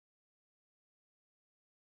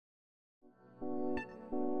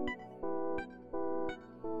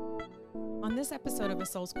On this episode of A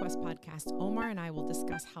Soul's Quest podcast, Omar and I will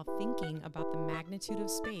discuss how thinking about the magnitude of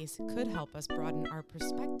space could help us broaden our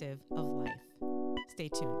perspective of life. Stay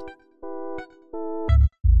tuned.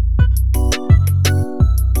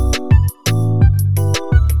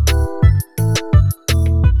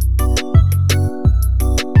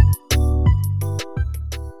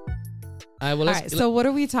 All right, so what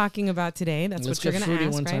are we talking about today? That's what you're going to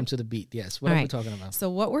ask, one right? time to the beat. Yes. What are we talking about? So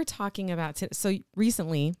what we're talking about today. So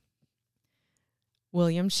recently,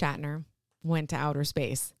 William Shatner went to outer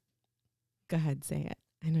space. Go ahead, say it.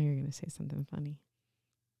 I know you're going to say something funny.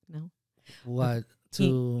 No? What?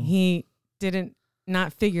 He didn't,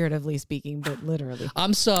 not figuratively speaking, but literally.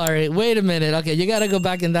 I'm sorry. Wait a minute. Okay, you got to go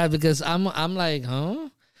back in that because I'm like, huh?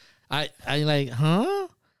 I like, huh?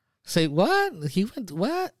 Say what? He went,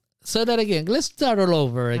 what? Say that again. Let's start all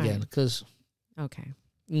over again because. Okay.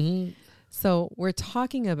 Mm-hmm. So we're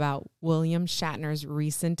talking about William Shatner's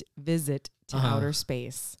recent visit to outer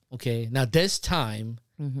space. Okay. Now this time,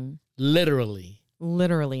 literally,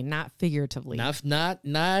 not figuratively, not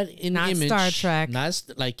in not image, Star Trek, not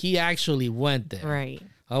like he actually went there. Right.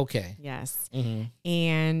 Okay. Yes.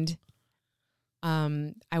 And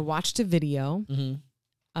I watched a video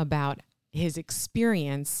about his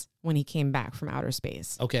experience when he came back from outer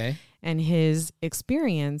space. Okay. And his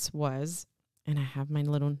experience was, and I have my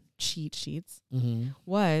little cheat sheets,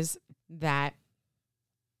 was that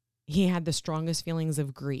he had the strongest feelings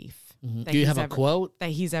of grief. Do you have a quote?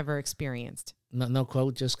 That he's ever experienced. No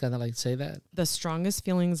quote, just kind of like say that? The strongest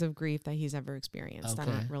feelings of grief that he's ever experienced. Okay.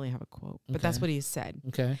 I don't really have a quote, but that's what he said.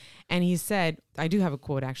 Okay. And he said, I do have a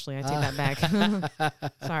quote, actually. I take that back.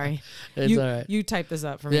 Sorry. It's all right. You typed this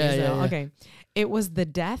up for me. Yeah. Okay. It was the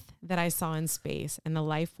death that I saw in space and the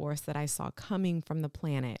life force that I saw coming from the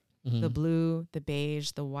planet. The blue, the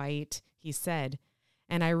beige, the white, he said.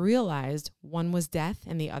 And I realized one was death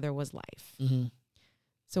and the other was life.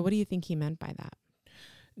 So what do you think he meant by that?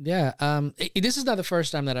 Yeah. This is not the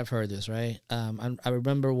first time that I've heard this, right? I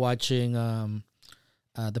remember watching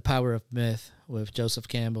The Power of Myth with Joseph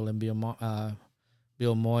Campbell and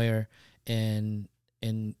Bill Moyer. And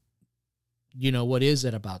you know, what is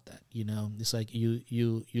it about that? You know, it's like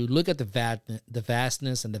you look at the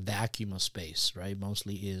vastness and the vacuum of space, right?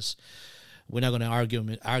 Mostly is, we're not going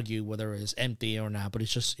to argue whether it's empty or not, but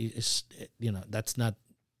it's you know, that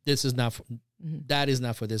is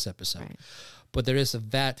not for this episode. Right. But there is a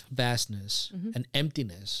vastness and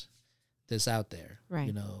emptiness that's out there. Right.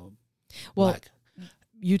 You know, well,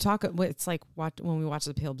 you talk, it's like when we watch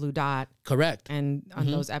The Pale Blue Dot. Correct. And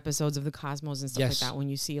on those episodes of the cosmos and stuff like that, when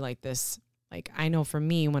you see like this, like, I know for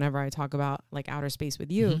me, whenever I talk about like outer space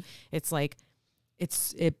with you, it's like,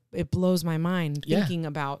 it blows my mind thinking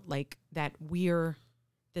about like that we're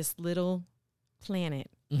this little planet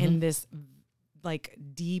in this like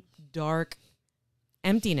deep, dark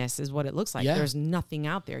emptiness is what it looks like. There's nothing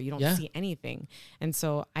out there. You don't see anything. And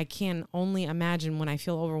so I can only imagine when I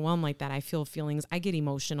feel overwhelmed like that, I feel feelings, I get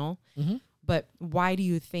emotional. But why do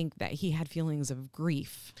you think that he had feelings of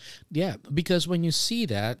grief? Yeah, because when you see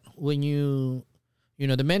that, when you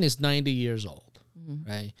know, the man is 90 years old,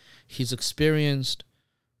 right? He's experienced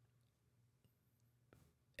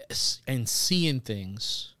and seeing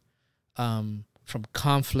things from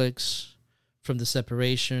conflicts, from the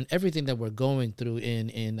separation, everything that we're going through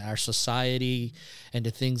in our society and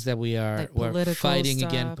the things that we're fighting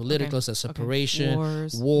stuff. Again, political separation,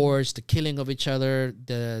 wars, the killing of each other,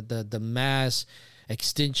 the mass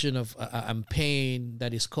extinction of pain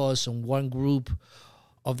that is caused in one group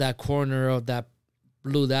of that corner of that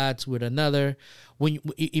blue dots with another. When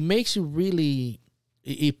it makes you really,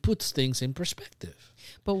 it puts things in perspective.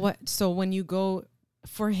 But so when you go,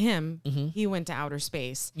 for him, he went to outer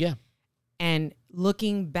space. Yeah. And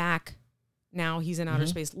looking back, now he's in outer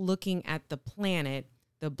space, looking at the planet,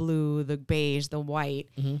 the blue, the beige, the white,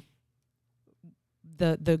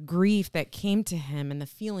 the grief that came to him and the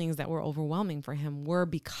feelings that were overwhelming for him were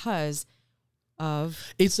because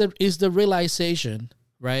of... It's the realization,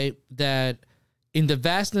 right, that in the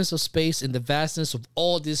vastness of space, in the vastness of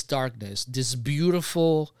all this darkness, this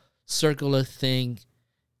beautiful circular thing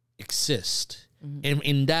exists. And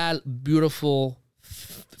in that beautiful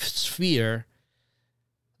sphere,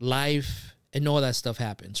 life And all that stuff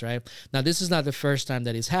happens, right? Now, this is not the first time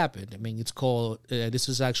that it's happened. I mean, it's called, this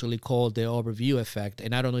is actually called the overview effect.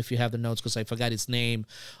 And I don't know if you have the notes because I forgot its name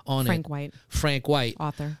on Frank White. Frank White.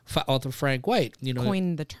 Author. Author Frank White.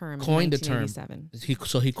 Coined the term in 1987. He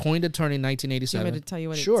coined the term in 1987. You want me to tell you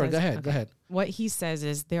what it says? Sure, go ahead, go ahead. What he says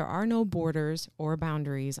is, there are no borders or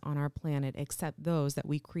boundaries on our planet except those that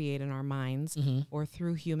we create in our minds or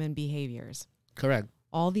through human behaviors. Correct.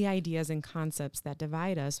 All the ideas and concepts that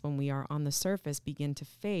divide us when we are on the surface begin to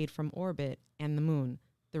fade from orbit and the moon.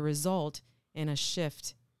 The result is a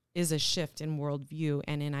shift in worldview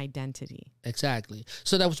and in identity. Exactly.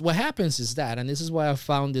 So that was what happens is that, and this is why I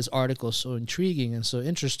found this article so intriguing and so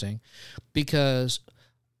interesting, because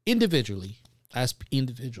individually, as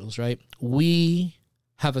individuals, right, we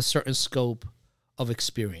have a certain scope of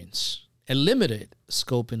experience, a limited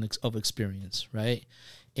scope of experience, right?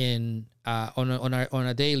 In on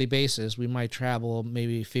a daily basis, we might travel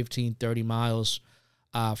maybe 15, 30 miles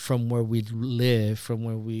from where we live, from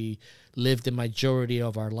where we live the majority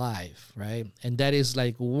of our life, right? And that is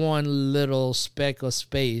like one little speck of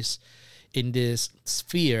space in this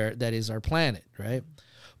sphere that is our planet, right?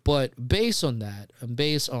 But based on that, and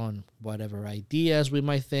based on whatever ideas we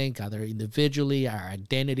might think, either individually, our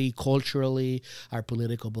identity, culturally, our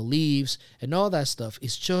political beliefs, and all that stuff,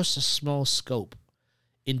 is just a small scope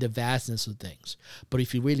in the vastness of things. But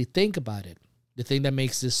if you really think about it, the thing that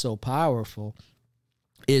makes this so powerful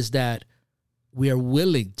is that we are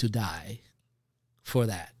willing to die for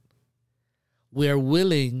that. We are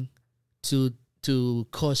willing to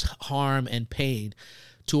cause harm and pain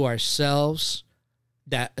to ourselves,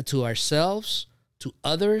 to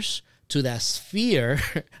others, to that sphere,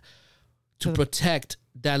 to protect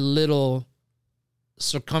that little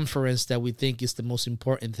circumference that we think is the most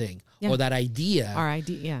important thing, or that idea, our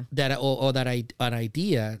idea, an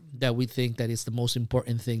idea that we think that is the most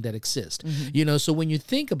important thing that exists. So when you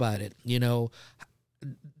think about it,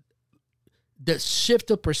 the shift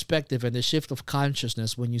of perspective and the shift of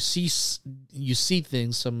consciousness, when you see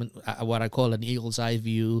things from what I call an eagle's eye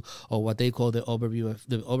view, or what they call the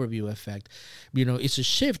overview effect, it's a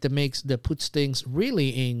shift that puts things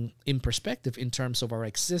really in perspective in terms of our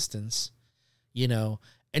existence,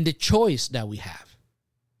 and the choice that we have.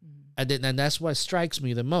 And that's what strikes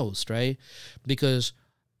me the most, right? Because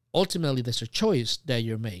ultimately there's a choice that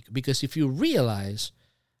you make. Because if you realize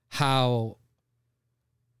how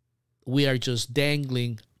we are just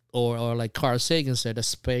dangling, or like Carl Sagan said, a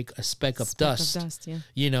speck of dust,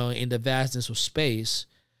 in the vastness of space,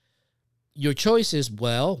 your choice is,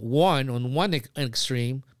 on one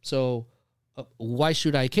extreme, so why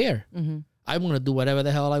should I care? I'm going to do whatever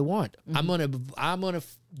the hell I want. I'm going to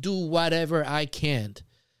do whatever I can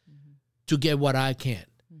to get what I can.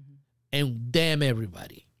 And damn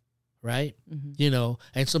everybody, right? And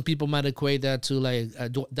some people might equate that to like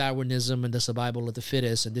Darwinism and the survival of the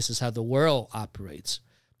fittest, and this is how the world operates,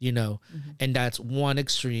 and that's one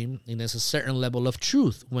extreme, and there's a certain level of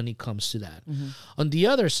truth when it comes to that. On the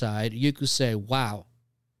other side, you could say, wow,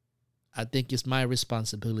 I think it's my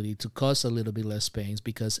responsibility to cause a little bit less pains,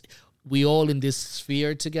 because we all in this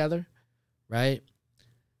sphere together, right?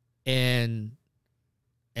 And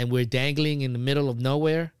we're dangling in the middle of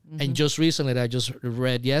nowhere. And just recently, I just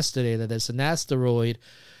read yesterday that there's an asteroid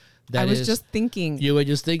that I was just thinking. You were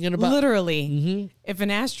just thinking about? Literally. If an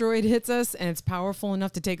asteroid hits us and it's powerful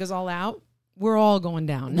enough to take us all out, we're all going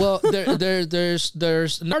down. Well, there's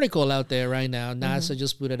an article out there right now. NASA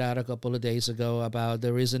just put it out a couple of days ago about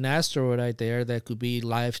there is an asteroid out there that could be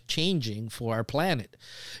life-changing for our planet.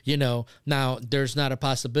 Now there's not a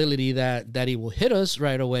possibility that it will hit us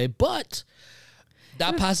right away, but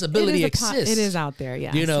that possibility exists. It is out there,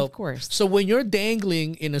 yes, of course. So when you're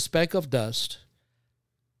dangling in a speck of dust,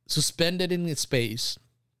 suspended in space,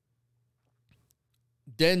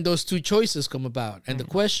 then those two choices come about. And the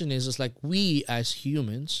question is like, we as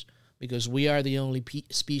humans, because we are the only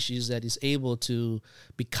species that is able to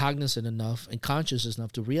be cognizant enough and conscious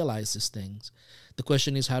enough to realize these things. The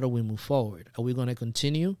question is, how do we move forward? Are we going to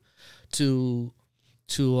continue to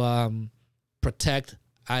protect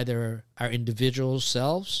either our individual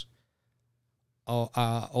selves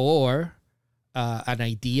or an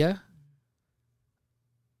idea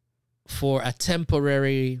for a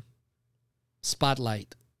temporary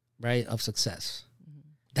spotlight, right, of success?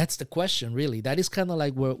 That's the question, really. That is kind of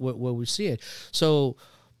like where we see it. So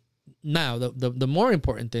now the more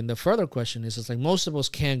important thing, the further question is, it's like most of us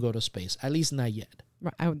can't go to space, at least not yet.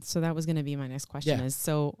 Right. So that was going to be my next question.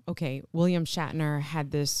 William Shatner had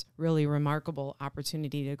this really remarkable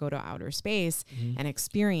opportunity to go to outer space and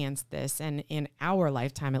experience this, and in our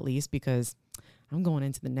lifetime at least, because I'm going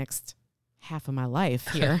into the next half of my life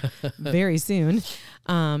here very soon.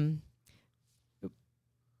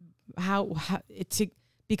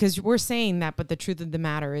 Because we're saying that, but the truth of the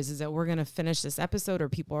matter is that we're going to finish this episode, or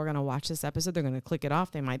people are going to watch this episode. They're going to click it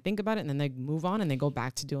off. They might think about it, and then they move on and they go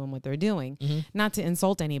back to doing what they're doing. Not to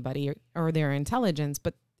insult anybody or their intelligence,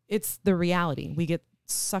 but it's the reality. We get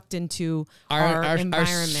sucked into our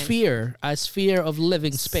environment, our sphere of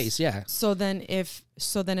living space. Yeah. So then if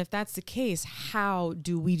that's the case, how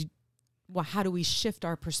do we shift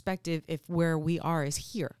our perspective if where we are is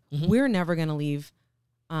here? We're never going to leave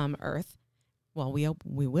Earth. Well,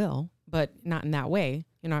 we will, but not in that way.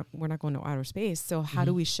 We're not going to outer space. So how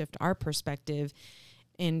do we shift our perspective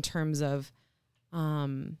in terms of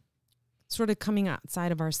sort of coming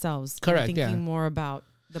outside of ourselves? Correct. And thinking more about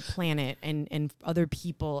the planet and other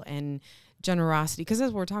people and generosity, because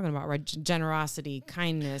that's what we're talking about, right? Generosity,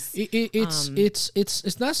 kindness.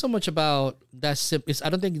 It's not so much about that simple. I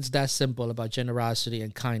don't think it's that simple about generosity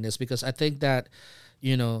and kindness, because I think that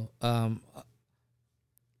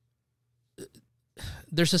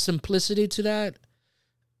there's a simplicity to that,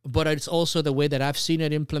 but it's also the way that I've seen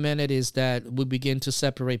it implemented is that we begin to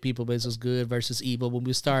separate people versus good versus evil when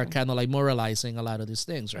we start kind of like moralizing a lot of these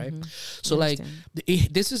things, right? So like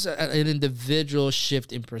this is an individual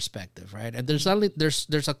shift in perspective, right? And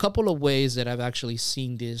there's a couple of ways that I've actually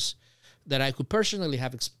seen this that I could personally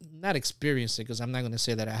have not experienced it, because I'm not going to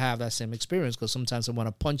say that I have that same experience, because sometimes I want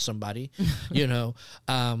to punch somebody,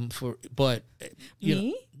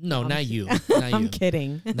 No, not you. I'm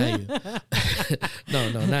kidding. Not you.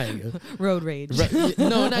 No, not you. Road rage.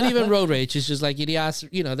 No, not even road rage. It's just like idiocy.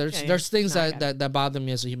 There's things that bother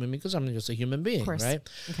me as a human being, because I'm just a human being, right?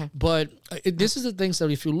 Okay. But this is the things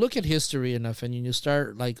that if you look at history enough and you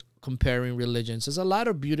start like comparing religions, there's a lot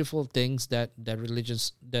of beautiful things that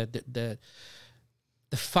religions that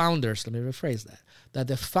the founders, let me rephrase that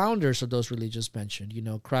the founders of those religions mentioned.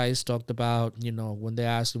 Christ talked about, when they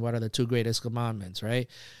asked him what are the two greatest commandments, right?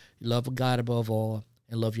 Love God above all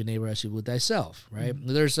and love your neighbor as you would thyself, right?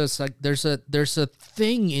 There's a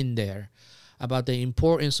thing in there about the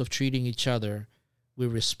importance of treating each other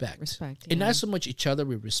with respect. And not so much each other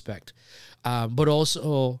with respect, but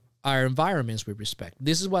also our environments with respect.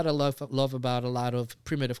 This is what I love about a lot of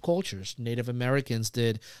primitive cultures. Native Americans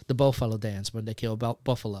did the buffalo dance when they killed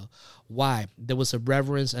buffalo. Why? There was a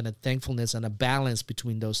reverence and a thankfulness and a balance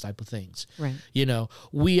between those type of things. Right.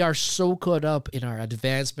 We are so caught up in our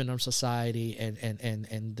advancement of society and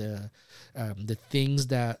the things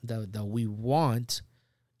that we want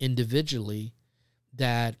individually,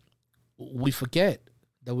 that we forget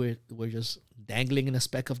that we're just dangling in a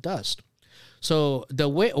speck of dust. So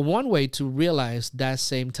one way to realize that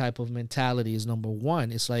same type of mentality is, number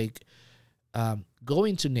one, it's like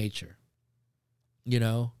going to nature.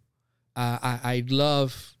 I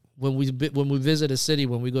love when we visit a city,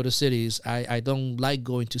 when we go to cities. I don't like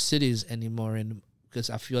going to cities anymore,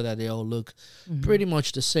 because I feel that they all look pretty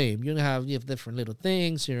much the same. You have different little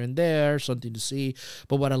things here and there, something to see.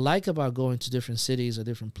 But what I like about going to different cities or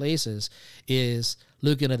different places is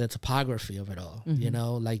looking at the topography of it all,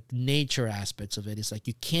 like nature aspects of it. It's like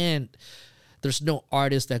there's no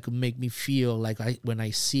artist that could make me feel like when I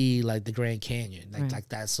see like the Grand Canyon, like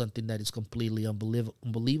that's something that is completely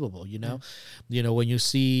unbelievable, when you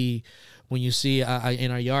see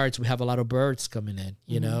in our yards, we have a lot of birds coming in,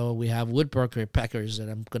 we have woodpeckers that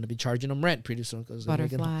I'm going to be charging them rent pretty soon.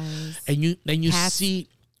 Butterflies. And you see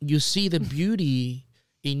the beauty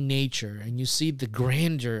in nature, and you see the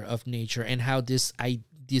grandeur of nature and how this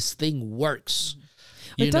thing works.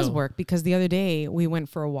 It does work, because the other day we went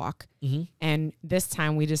for a walk, and this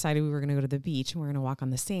time we decided we were going to go to the beach and we're going to walk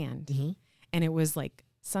on the sand. And it was like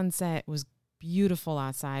sunset. It was beautiful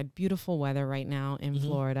outside, beautiful weather right now in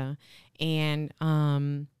Florida. And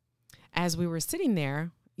as we were sitting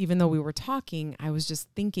there, even though we were talking, I was just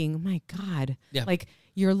thinking, oh my God, like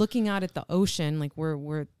you're looking out at the ocean, like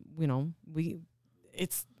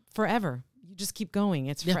it's forever. You just keep going.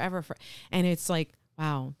 It's forever. And it's like,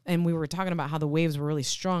 wow. And we were talking about how the waves were really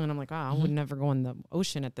strong. And I'm like, I would never go in the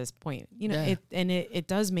ocean at this point. It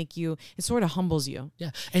does make you, it sort of humbles you.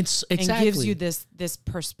 Yeah. And exactly. And gives you this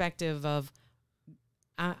perspective of,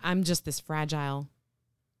 I'm just this fragile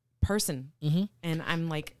person, and I'm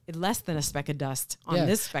like less than a speck of dust on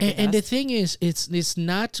this speck of dust. And the thing is, it's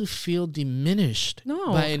not to feel diminished.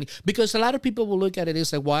 No. Because a lot of people will look at it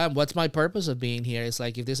as like, what's my purpose of being here? It's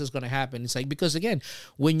like, if this is going to happen, it's like, because again,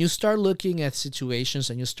 when you start looking at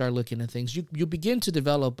situations and you start looking at things, you begin to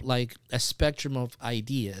develop like a spectrum of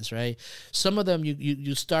ideas, right? Some of them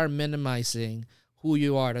you start minimizing who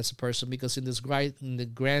you are as a person, because in the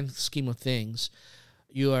grand scheme of things,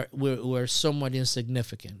 we're somewhat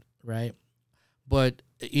insignificant, right? But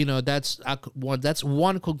that's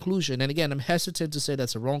one conclusion. And again, I'm hesitant to say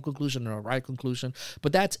that's a wrong conclusion or a right conclusion,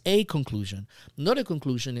 but that's a conclusion. Another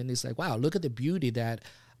conclusion, and it's like, wow, look at the beauty that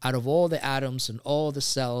out of all the atoms and all the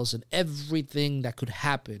cells and everything that could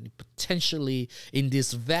happen potentially in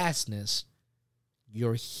this vastness,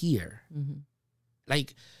 you're here. Mm-hmm.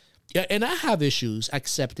 Like, yeah, and I have issues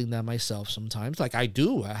accepting that myself sometimes. Like I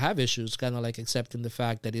have issues kind of like accepting the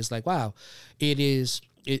fact that it's like, wow,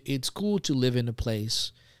 it's cool to live in a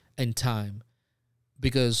place and time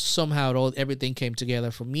because somehow everything came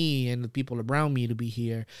together for me and the people around me to be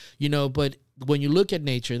here, but when you look at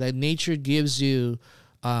nature, that nature gives you,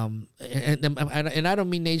 and I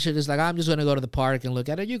don't mean nature is like, I'm just going to go to the park and look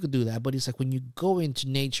at it. You could do that. But it's like when you go into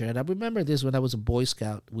nature, and I remember this when I was a Boy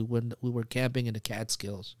Scout, we were camping in the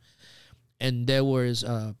Catskills and there was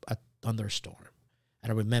a thunderstorm.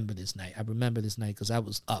 And I remember this night because I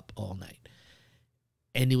was up all night.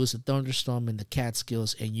 And it was a thunderstorm in the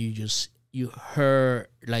Catskills, and you heard,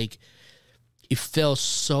 like, it felt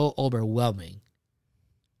so overwhelming,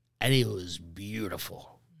 and it was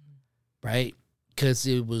beautiful, right? Because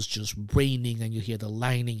it was just raining, and you hear the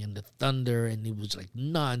lightning and the thunder, and it was like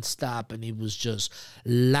nonstop, and it was just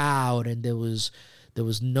loud, and there was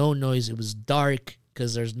no noise. It was dark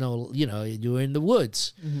because there's no, you were in the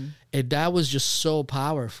woods, mm-hmm. and that was just so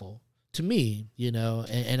powerful to me,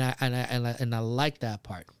 and I like that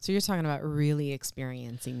part. So you're talking about really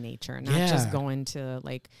experiencing nature, not just going to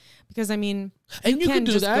because I mean, and you can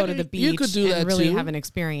just go to the beach and really have an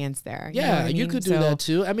experience there. Yeah, you could do that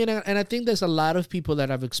too. I mean, and I think there's a lot of people that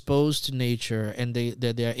have exposed to nature and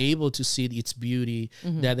they're able to see its beauty,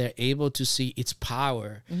 mm-hmm. that they're able to see its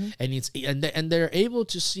power, mm-hmm. and they're able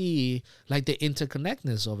to see like the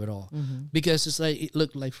interconnectedness of it all, mm-hmm. because it's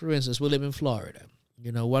like for instance, we live in Florida.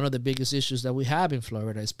 One of the biggest issues that we have in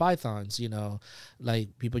Florida is pythons.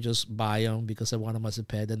 Like people just buy them because they want them as a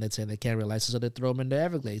pet, and they say they can't realize it, so they throw them in the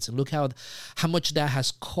Everglades. And look how much that has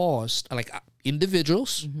cost, like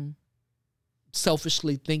individuals, mm-hmm.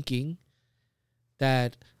 selfishly thinking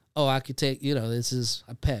that, oh, I could take, this is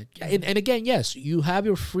a pet. And again, yes, you have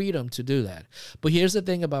your freedom to do that. But here's the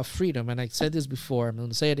thing about freedom, and I said this before, I'm going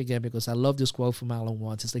to say it again because I love this quote from Alan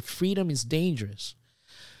Watts. It's like, freedom is dangerous.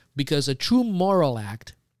 Because a true moral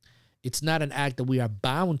act, it's not an act that we are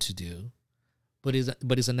bound to do, but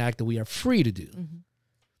it's an act that we are free to do. Mm-hmm.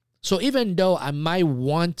 So even though I might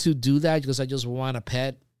want to do that because I just want a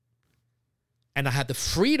pet, and I have the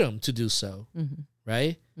freedom to do so, mm-hmm.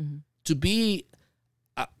 right? Mm-hmm. To be,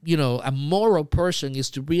 a moral person is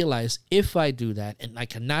to realize if I do that and I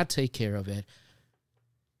cannot take care of it,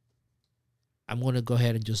 I'm going to go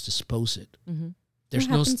ahead and just dispose it. Mm-hmm.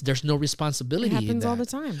 There's no responsibility. It happens in that. All the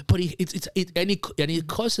time. But it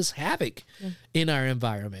causes havoc in our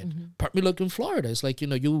environment. Mm-hmm. Partly look in Florida. It's like,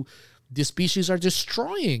 the species are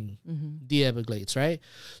destroying mm-hmm. the Everglades, right?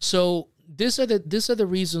 So these are the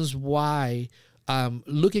reasons why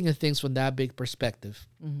looking at things from that big perspective,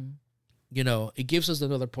 mm-hmm. It gives us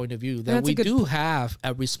another point of view that we do have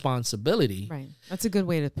a responsibility. Right. That's a good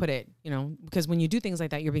way to put it, because when you do things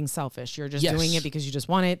like that, you're being selfish. You're just doing it because you just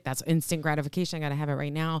want it. That's instant gratification. I got to have it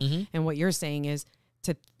right now. Mm-hmm. And what you're saying is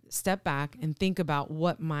to step back and think about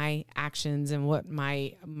what my actions and what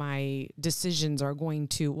my decisions are going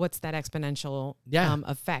to, what's that exponential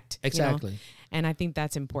effect. Exactly. And I think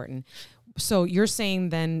that's important. So you're saying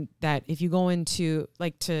then that if you go into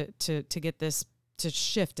to get this to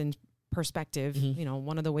shift and perspective, mm-hmm.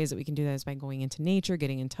 One of the ways that we can do that is by going into nature,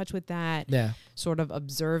 getting in touch with that, sort of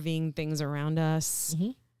observing things around us.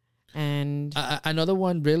 Mm-hmm. And another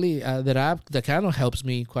one really that kind of helps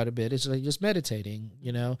me quite a bit is like just meditating,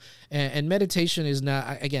 and meditation is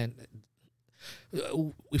not, again,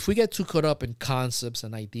 if we get too caught up in concepts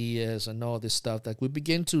and ideas and all this stuff, like we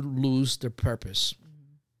begin to lose the purpose.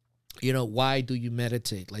 Mm-hmm. Why do you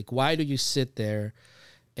meditate? Like, why do you sit there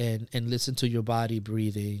and listen to your body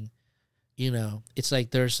breathing? It's like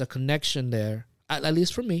there's a connection there, at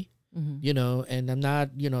least for me, mm-hmm. And I'm not,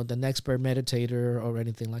 an expert meditator or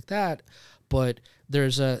anything like that, but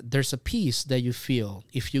there's a peace that you feel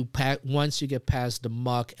if you once you get past the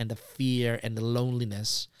muck and the fear and the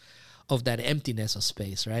loneliness of that emptiness of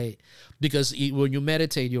space, right? Because when you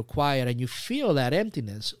meditate, you're quiet and you feel that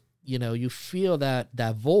emptiness, you feel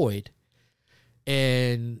that void,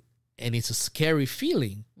 and it's a scary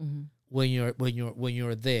feeling mm-hmm. when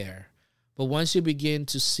you're there. But once you begin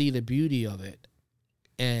to see the beauty of it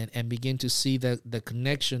and begin to see the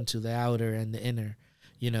connection to the outer and the inner,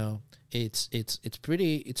 it's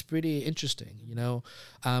pretty interesting,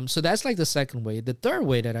 So that's like the second way. The third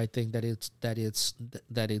way that I think that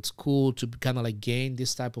it's cool to kind of like gain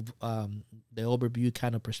this type of the overview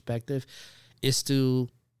kind of perspective is to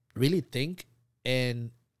really think,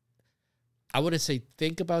 and I wouldn't say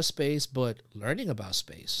think about space, but learning about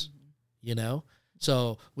space, you know?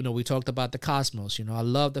 So, you know, we talked about the cosmos, you know, I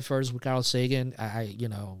love the first with Carl Sagan. I you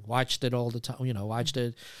know, watched it all the time, you know, watched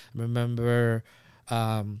it. Remember,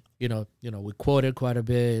 you know, we quoted quite a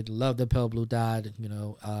bit, love the pale blue dot, you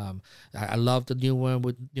know, I love the new one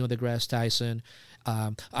with Neil deGrasse Tyson.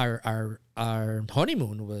 Our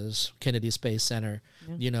honeymoon was Kennedy Space Center,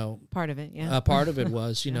 you know. Part of it, yeah. Part of it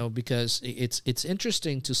was, you know, because it's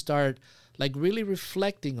interesting to start like really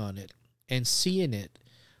reflecting on it and seeing it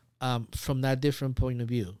from that different point of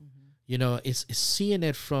view. You know, it's seeing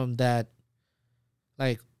it from that,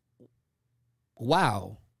 like,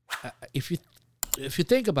 wow. If you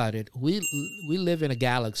think about it, we live in a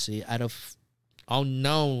galaxy out of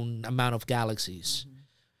unknown amount of galaxies.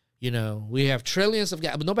 You know, we have trillions of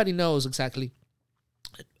but nobody knows exactly.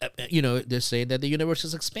 You know, they're saying that the universe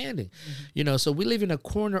is expanding. You know, so we live in a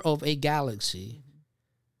corner of a galaxy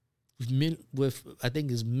with I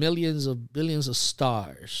think is millions of billions of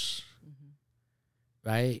stars.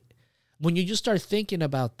 Right? When you just start thinking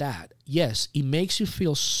about that, yes, it makes you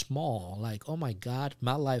feel small. Like, oh my God,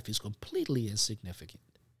 my life is completely insignificant.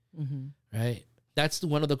 Right? That's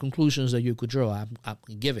one of the conclusions that you could draw. I'm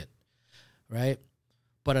given. Right?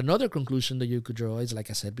 But another conclusion that you could draw is,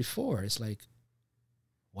 like I said before, it's like,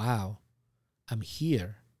 wow, I'm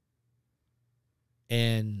here.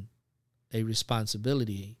 And a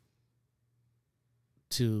responsibility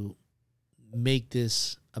to make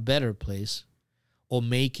this a better place or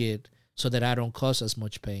make it so that I don't cause as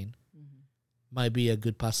much pain might be a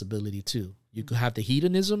good possibility too. You could have the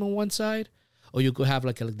hedonism on one side, or you could have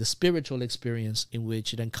like the spiritual experience in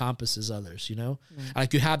which it encompasses others, you know?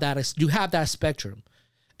 Like you have that spectrum.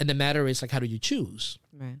 And the matter is, like, how do you choose?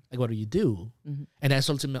 Right. Like, what do you do? And that's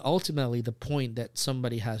ultimately the point that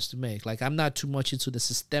somebody has to make. Like, I'm not too much into the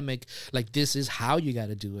systemic, like, this is how you got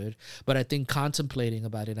to do it. But I think contemplating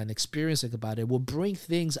about it and experiencing about it will bring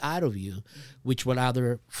things out of you, which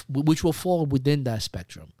will fall within that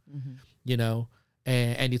spectrum, you know?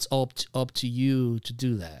 And it's up to you to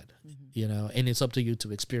do that, you know? And it's up to you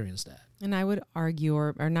to experience that. And I would argue,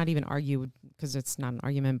 or not even argue, because it's not an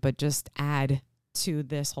argument, but just add to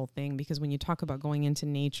this whole thing, because when you talk about going into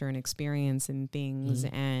nature and experiencing things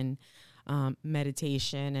and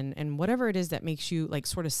meditation and whatever it is that makes you, like,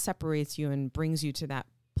 sort of separates you and brings you to that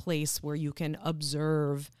place where you can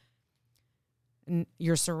observe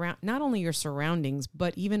your not only your surroundings,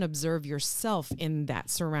 but even observe yourself in that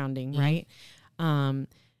surrounding, right?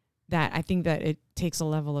 That I think that it takes a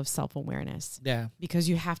level of self-awareness. Yeah. Because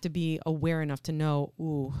you have to be aware enough to know,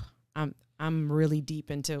 ooh, I'm really deep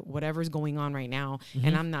into whatever's going on right now,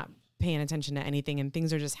 and I'm not paying attention to anything, and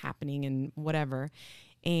things are just happening and whatever.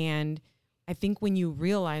 And I think when you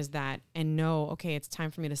realize that and know, okay, it's time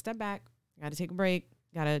for me to step back, got to take a break,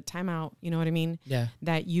 got to time out, you know what I mean? Yeah.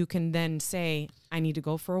 That you can then say, I need to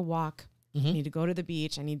go for a walk. I need to go to the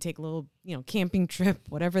beach. I need to take a little, you know, camping trip,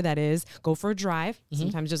 whatever that is. Go for a drive.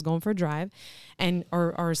 Sometimes just going for a drive, and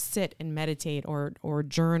or sit and meditate or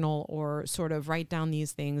journal or sort of write down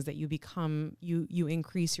these things that you become. You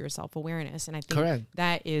increase your self-awareness, and I think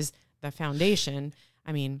that is the foundation.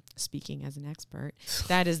 I mean, speaking as an expert,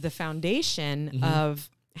 that is the foundation of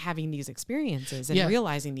having these experiences and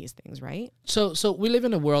realizing these things, right? So we live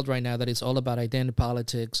in a world right now that is all about identity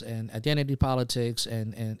politics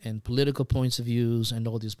and political points of views and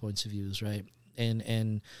all these points of views, right?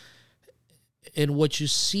 And what you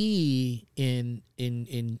see in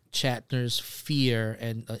Shatner's fear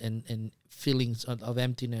and feelings of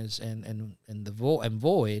emptiness and the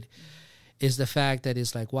void is the fact that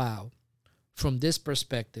it's like, wow, from this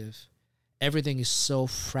perspective, everything is so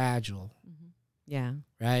fragile. Yeah.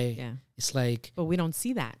 Right. Yeah. It's like, but we don't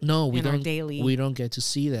see that. No, we don't. We don't get to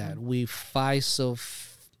see that. We fight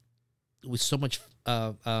with so much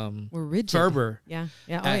we're rigid. fervor. Yeah.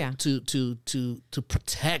 Yeah. To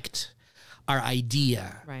protect our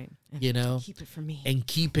idea. Right. And you know, keep it for me. And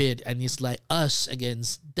keep it, and it's like us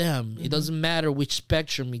against them. It doesn't matter which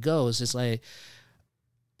spectrum it goes. It's like,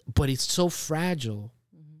 but it's so fragile,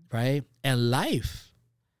 right? And life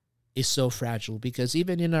is so fragile, because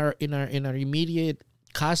even in our immediate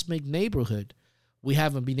cosmic neighborhood, we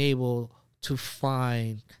haven't been able to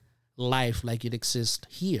find life like it exists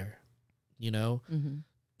here, you know?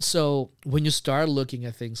 So when you start looking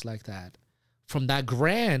at things like that, from that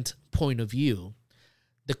grand point of view,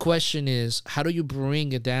 the question is, how do you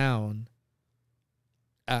bring it down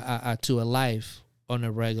to a life on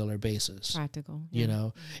a regular basis? Practical. You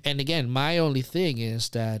know? And again, my only thing is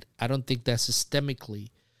that I don't think that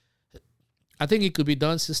systemically, I think it could be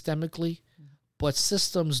done systemically, But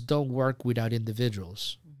systems don't work without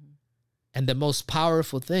individuals. And the most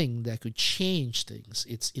powerful thing that could change things,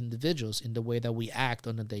 it's individuals in the way that we act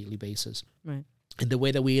on a daily basis. Right. In the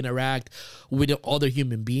way that we interact with other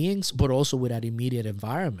human beings, but also with that immediate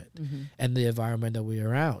environment and the environment that we're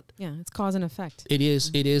around. Yeah, it's cause and effect. It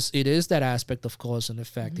is that aspect of cause and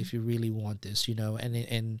effect if you really want this, you know,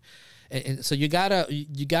 and so you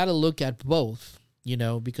gotta look at both, you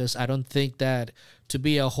know, because I don't think that to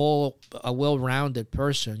be a well-rounded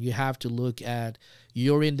person, you have to look at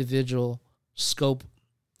your individual scope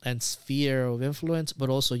and sphere of influence, but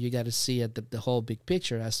also you got to see at the whole big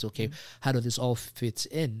picture as to, okay, how does this all fit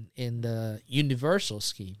in the universal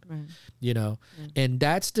scheme, you know? And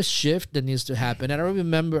that's the shift that needs to happen. And I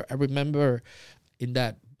remember in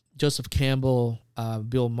that Joseph Campbell,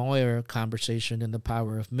 Bill Moyer conversation in The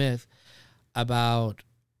Power of Myth about,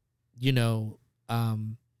 you know,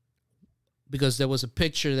 because there was a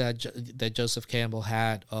picture that Joseph Campbell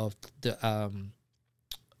had of the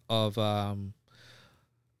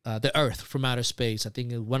Earth from outer space. I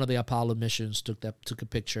think one of the Apollo missions took a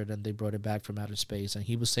picture, and they brought it back from outer space. And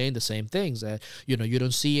he was saying the same things, that, you know, you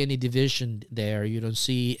don't see any division there, you don't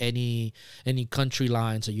see any country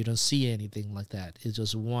lines, or you don't see anything like that. It's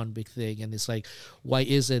just one big thing. And it's like, why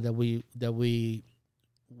is it that we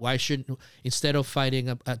why shouldn't, instead of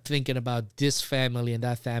thinking about this family and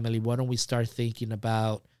that family, why don't we start thinking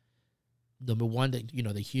about, number one,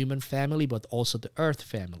 the human family, but also the Earth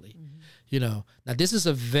family. You know, now this is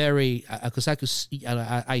a very, because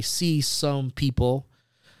I see some people,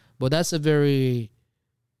 but that's a very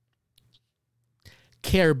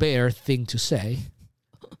Care Bear thing to say,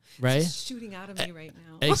 right? It's shooting out of me right now.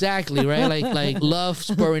 Exactly, right? Like love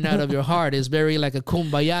spurring out of your heart is very like a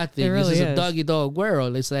kumbaya thing. It really this is is a doggy dog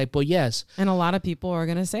world. It's like, but yes. And a lot of people are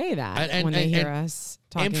going to say that when they hear us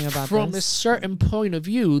talking about from this. a certain point of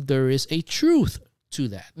view, there is a truth to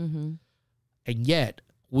that. Mm-hmm. And yet,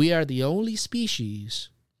 we are the only species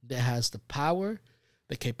that has the power,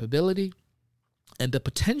 the capability, and the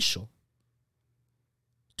potential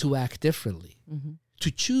to act differently,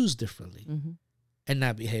 to choose differently, and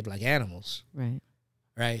not behave like animals.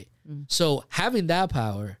 Right? So having that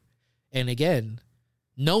power, and again,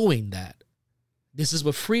 knowing that, this is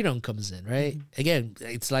where freedom comes in, right? Again,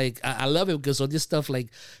 it's like, I love it because all this stuff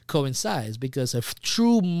like coincides, because a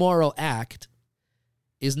true moral act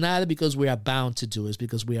is not because we are bound to do it, it's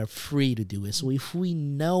because we are free to do it. So if we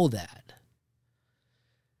know that,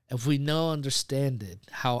 if we understand it,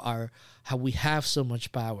 how we have so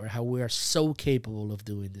much power, how we are so capable of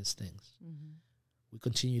doing these things, we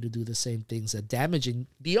continue to do the same things that damaging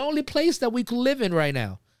the only place that we could live in right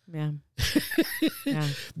now. Yeah.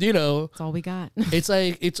 You know, it's all we got. It's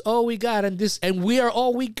like, it's all we got, and we are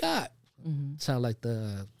all we got. Sound like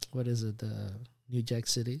the New Jack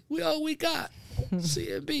City. We all we got.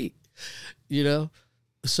 CMB. You know?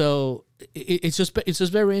 So it's just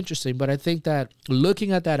very interesting. But I think that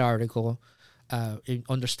looking at that article,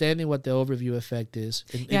 understanding what the overview effect is.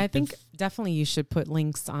 I think definitely you should put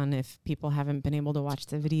links on if people haven't been able to watch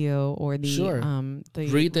the video or read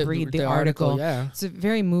the article. Yeah. It's a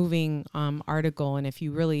very moving article, and if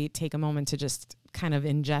you really take a moment to just kind of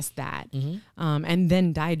ingest that and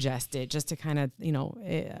then digest it, just to kind of,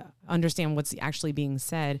 understand what's actually being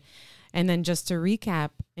said. And then just to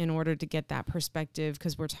recap, in order to get that perspective,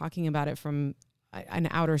 because we're talking about it from an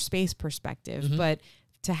outer space perspective, but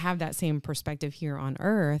to have that same perspective here on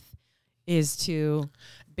Earth is to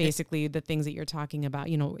basically the things that you're talking about,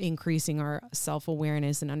 increasing our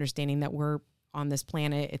self-awareness and understanding that we're on this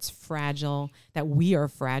planet, it's fragile, that we are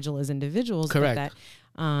fragile as individuals. Correct.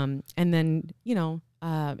 And then,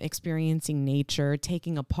 experiencing nature,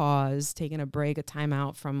 taking a pause, taking a break, a time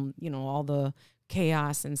out from, all the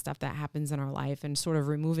chaos and stuff that happens in our life, and sort of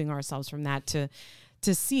removing ourselves from that to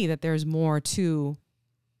see that there's more to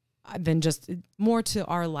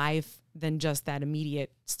our life than just that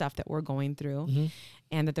immediate stuff that we're going through,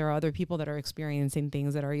 and that there are other people that are experiencing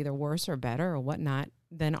things that are either worse or better or whatnot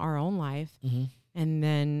than our own life. And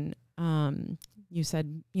then you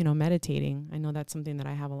said, meditating. I know that's something that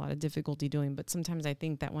I have a lot of difficulty doing, but sometimes I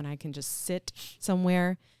think that when I can just sit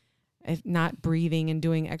somewhere, if not breathing and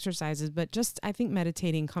doing exercises, but just, I think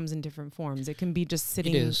meditating comes in different forms. It can be just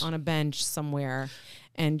sitting on a bench somewhere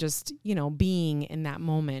and just, being in that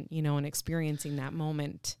moment, and experiencing that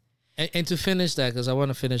moment. And to finish that, because I want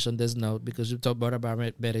to finish on this note, because you talked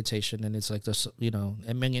about meditation, and it's like this,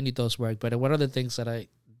 and many does work. But one of the things that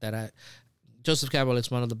Joseph Campbell is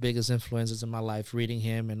one of the biggest influences in my life, reading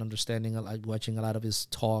him and understanding, like watching a lot of his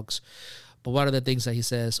talks. But one of the things that he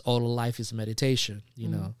says, all of life is meditation,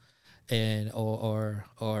 and or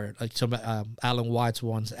like some Alan Watts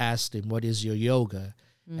once asked him, "What is your yoga?"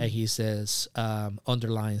 And he says,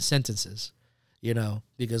 "Underlying sentences." You know,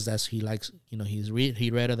 because that's he likes. You know,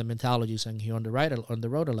 he read other mythologies and he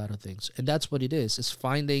underwrote a lot of things, and that's what it is. It's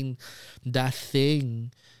finding that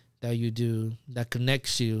thing that you do that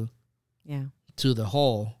connects you, to the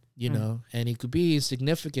whole. You know, and it could be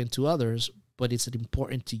insignificant to others, but it's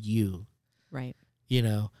important to you, right? You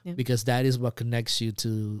know, because that is what connects you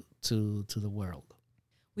to the world.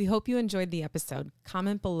 We hope you enjoyed the episode.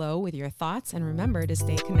 Comment below with your thoughts and remember to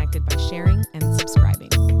stay connected by sharing and subscribing.